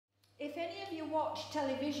If any of you watch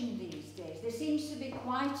television these days, there seems to be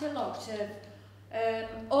quite a lot of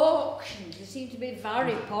auctions. They seem to be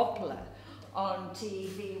very popular on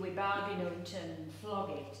TV with Barbie Hunt and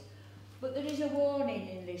Flog-It. But there is a warning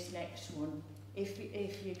in this next one, if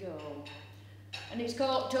you go. And it's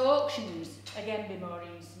called Auctions, again by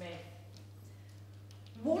Maureen Smith.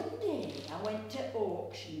 One day I went to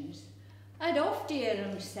auctions. I'd often hear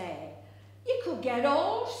them say, you could get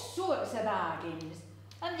all sorts of bargains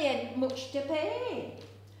and they hadn't much to pay.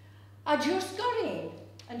 I just got in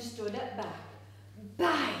and stood at back.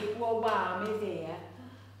 By it were warm there.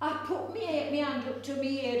 I put me hand up to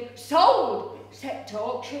me head. Sold, said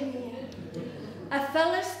auctioneer. A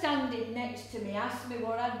fella standing next to me asked me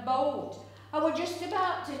what I'd bought. I was just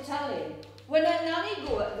about to tell him when a nanny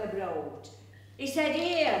goat the brought. He said,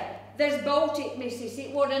 here, there's bought it, missus,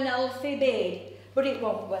 it was an healthy bed, but it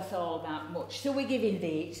wasn't worth all that much, so we're giving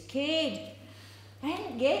thee its kid. I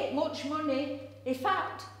hadn't get much money. In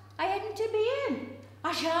fact, I hadn't to be in.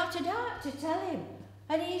 I shouted out to tell him,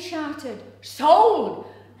 and he shouted, sold,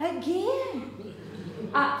 again.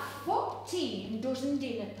 At 14 dozen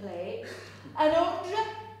dinner plates, and 100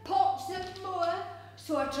 pots of more,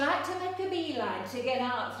 so I tried to make a beeline to get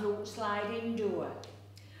out through the sliding door.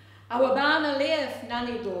 I were bound to leave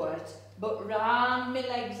nanny goat, but round me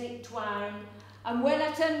legs it twined, and when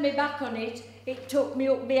I turned me back on it, it took me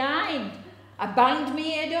up behind. I banged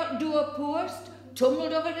me head up doorpost,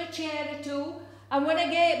 tumbled over a chair or two, and when I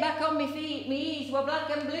get back on my feet, me ears were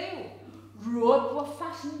black and blue. Rope were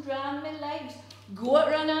fastened round my legs, goat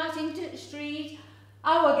ran out into the street.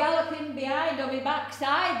 I were galloping behind on my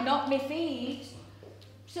backside, not my feet.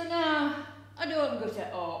 So now, I don't go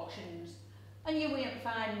to auctions, and you won't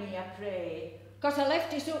find me, I pray, 'cause I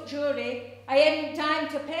left in such a hurry, I hadn't time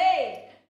to pay.